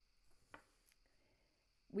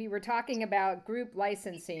we were talking about group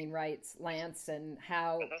licensing rights, Lance, and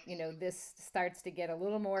how, Mhm. this starts to get a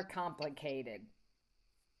little more complicated.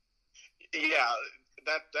 Yeah,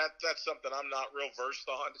 that's something I'm not real versed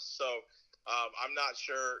on. So I'm not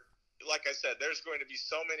sure. Like I said, there's going to be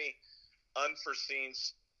so many unforeseen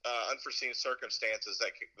unforeseen circumstances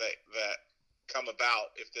that come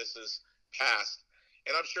about if this is passed.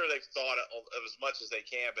 And I'm sure they've thought of as much as they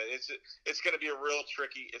can, but it's going to be a real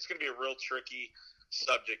tricky. It's going to be a real tricky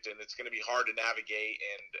subject, and it's going to be hard to navigate.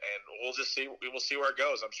 And we'll just see. We will see where it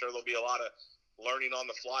goes. I'm sure there'll be a lot of learning on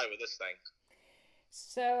the fly with this thing.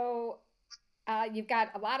 So you've got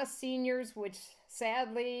a lot of seniors, which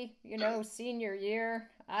sadly, senior year,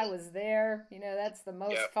 I was there. That's the Yeah.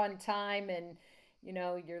 most fun time. And,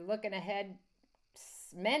 you're looking ahead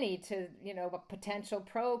many to, a potential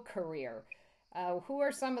pro career. Who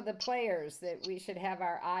are some of the players that we should have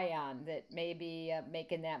our eye on that may be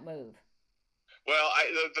making that move? Well,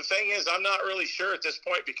 the thing is, I'm not really sure at this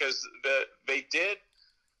point because they did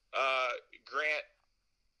grant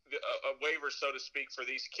a waiver, so to speak, for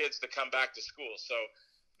these kids to come back to school. So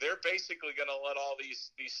they're basically going to let all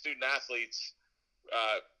these student athletes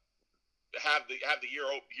uh, have the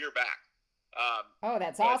year back. Oh,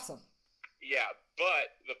 that's But awesome. yeah,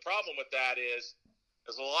 but the problem with that is,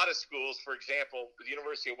 there's a lot of schools. For example, the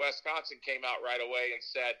University of Wisconsin came out right away and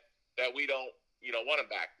said that we don't, want them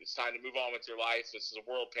back. It's time to move on with your life. This is a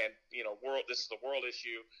world. This is a world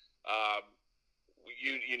issue. Um,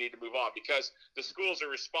 you need to move on because the schools are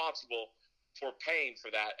responsible for paying for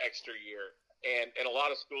that extra year, and a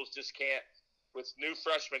lot of schools just can't. With new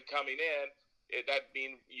freshmen coming in, that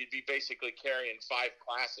mean you'd be basically carrying 5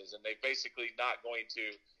 classes, and they basically not going to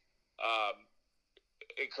um,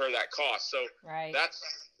 incur that cost. So Right. that's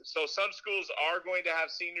so some schools are going to have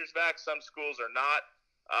seniors back, some schools are not.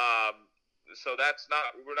 So that's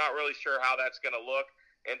not we're not really sure how that's going to look.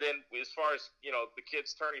 And then as far as the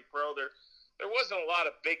kids turning pro, there wasn't a lot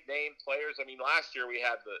of big name players. I mean, last year we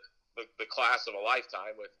had the class of a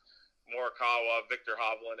lifetime with Morikawa, Victor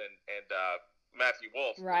Hovland, and Matthew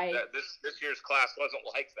Wolf. Right. That this year's class wasn't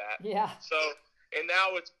like that. Yeah. So and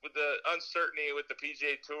now it's with the uncertainty with the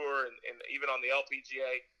PGA Tour and even on the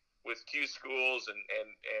LPGA with Q schools and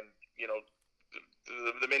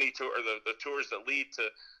the mini tour or the tours that lead to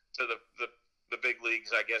the big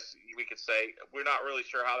leagues. I guess we could say we're not really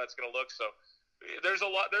sure how that's going to look. So there's a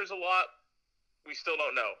lot we still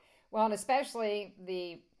don't know. Well, and especially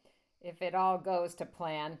if it all goes to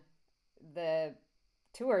plan, the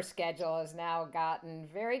tour schedule has now gotten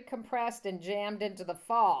very compressed and jammed into the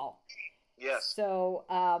fall. Yes. So,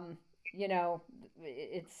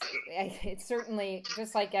 it's certainly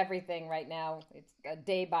just like everything right now. It's a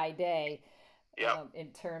day by day Yep.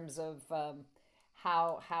 in terms of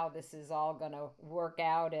how this is all going to work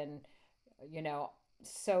out, and you know,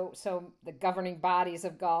 so the governing bodies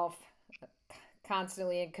of golf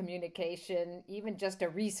constantly in communication, even just to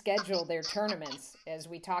reschedule their tournaments, as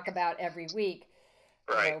we talk about every week,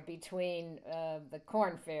 Right. between the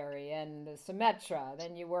Corn Ferry and the Symetra.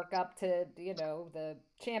 Then you work up to, the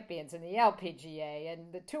champions and the LPGA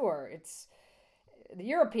and the tour. It's the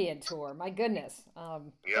European tour. My goodness.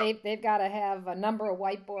 Yep. They've got to have a number of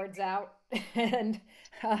whiteboards out and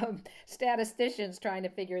statisticians trying to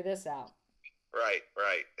figure this out. Right.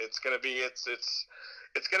 Right. It's gonna be a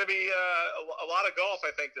lot of golf.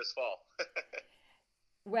 I think this fall.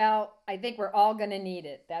 Well, I think we're all going to need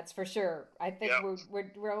it. That's for sure. I think Yep.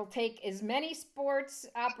 we'll take as many sports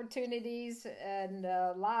opportunities and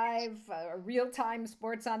live, real time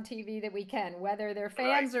sports on TV that we can, whether they're Right.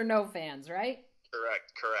 fans or no fans, right?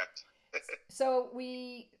 Correct. Correct. So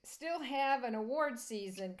we still have an award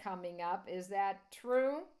season coming up. Is that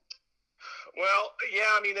true? Well,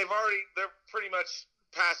 yeah. I mean, they're pretty much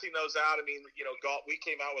passing those out. I mean, golf. We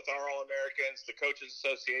came out with our All Americans. The coaches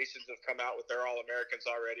associations have come out with their All Americans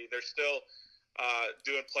already. They're still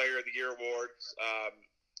doing Player of the Year awards.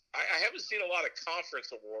 I haven't seen a lot of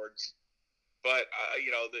conference awards, but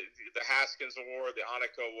the Haskins Award, the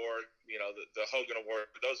Annika Award, the Hogan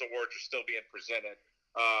Award. Those awards are still being presented.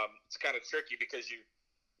 It's kind of tricky because you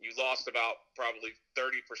lost about probably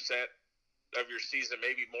 30% of your season,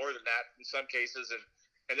 maybe more than that in some cases, and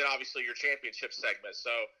then obviously your championship segment.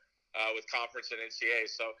 So with conference and NCAA.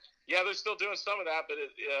 So yeah, they're still doing some of that, but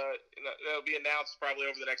it'll be announced probably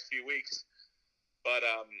over the next few weeks. But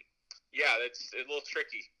yeah, it's a little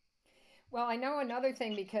tricky. Well, I know another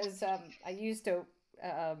thing because I used to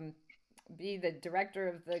be the director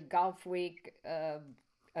of the Golf Week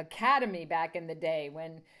Academy back in the day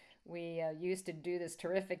when we used to do this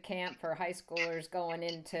terrific camp for high schoolers going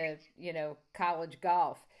into college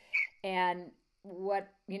golf. And what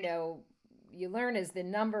you learn is the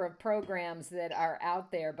number of programs that are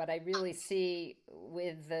out there. But I really see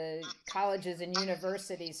with the colleges and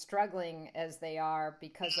universities struggling as they are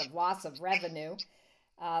because of loss of revenue,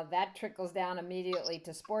 that trickles down immediately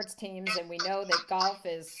to sports teams. And we know that golf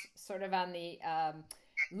is sort of on the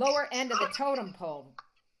lower end of the totem pole.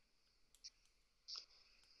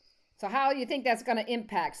 So how do you think that's going to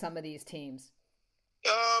impact some of these teams?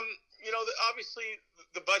 Obviously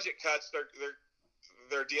the budget cuts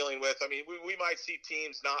they're dealing with. I mean, we might see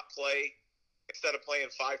teams not play. Instead of playing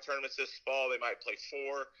 5 tournaments this fall, they might play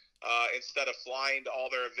 4. Instead of flying to all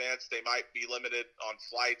their events, they might be limited on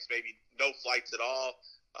flights, maybe no flights at all,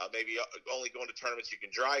 maybe only going to tournaments you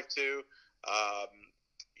can drive to.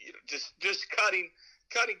 Just cutting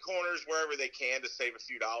corners wherever they can to save a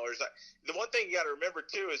few dollars. The one thing you got to remember,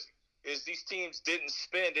 too, is these teams didn't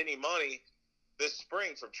spend any money this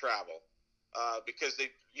spring from travel because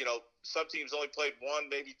some teams only played 1,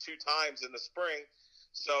 maybe 2 times in the spring.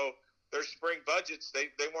 So their spring budgets, they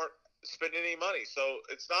weren't spending any money. So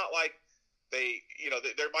it's not like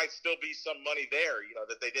there might still be some money there,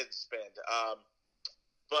 that they didn't spend.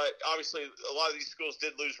 But obviously a lot of these schools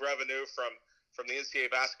did lose revenue from the NCAA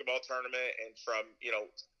basketball tournament and from,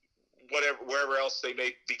 wherever else they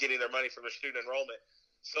may be getting their money from their student enrollment.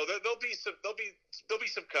 So there'll be some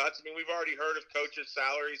cuts. I mean, we've already heard of coaches'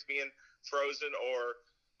 salaries being frozen or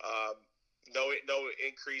no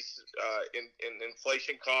increase in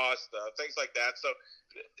inflation costs, things like that. So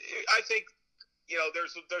I think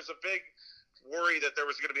there's a big worry that there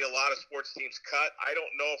was going to be a lot of sports teams cut. I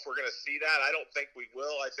don't know if we're going to see that. I don't think we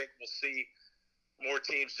will. I think we'll see more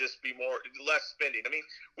teams just be less spending. I mean,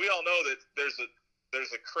 we all know that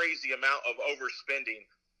there's a crazy amount of overspending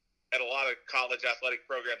at a lot of college athletic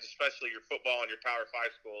programs, especially your football and your Power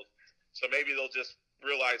 5 schools. So maybe they'll just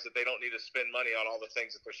realize that they don't need to spend money on all the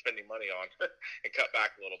things that they're spending money on and cut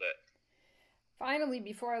back a little bit. Finally,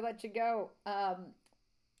 before I let you go,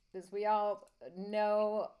 as we all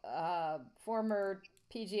know, former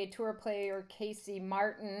PGA Tour player Casey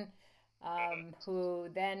Martin, who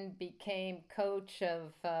then became coach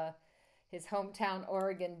of his hometown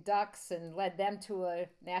Oregon Ducks and led them to a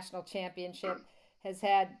national championship, has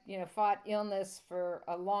had, fought illness for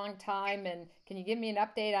a long time. And can you give me an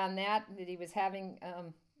update on that he was having,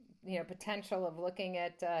 potential of looking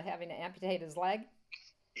at having to amputate his leg?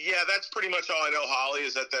 Yeah, that's pretty much all I know, Holly,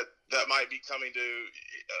 is that might be coming to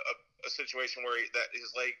a situation where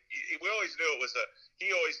his leg, we always knew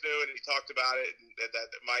he always knew, and he talked about it, and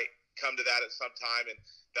that it might come to that at some time, and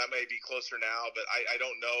that may be closer now, but I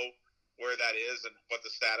don't know where that is and what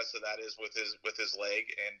the status of that is with his leg.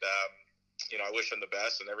 And, I wish him the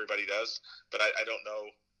best, and everybody does, but I don't know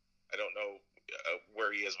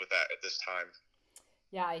where he is with that at this time.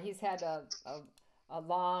 Yeah, he's had a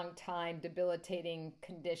long time debilitating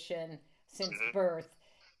condition since birth,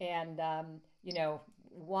 and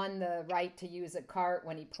won the right to use a cart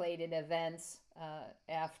when he played in events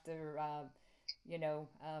after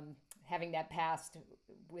having that passed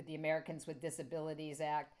with the Americans with Disabilities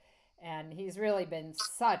Act, and he's really been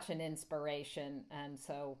such an inspiration, and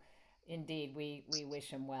so indeed we wish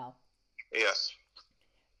him well. Yes.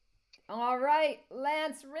 All right,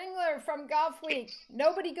 Lance Ringler from Golf Week.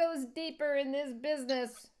 Nobody goes deeper in this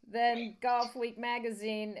business than Golf Week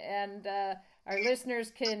magazine, and our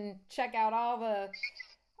listeners can check out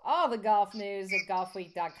all the golf news at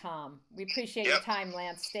golfweek.com. We appreciate your time,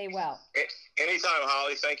 Lance. Stay well. Anytime,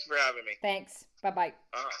 Holly. Thank you for having me. Thanks. Bye-bye.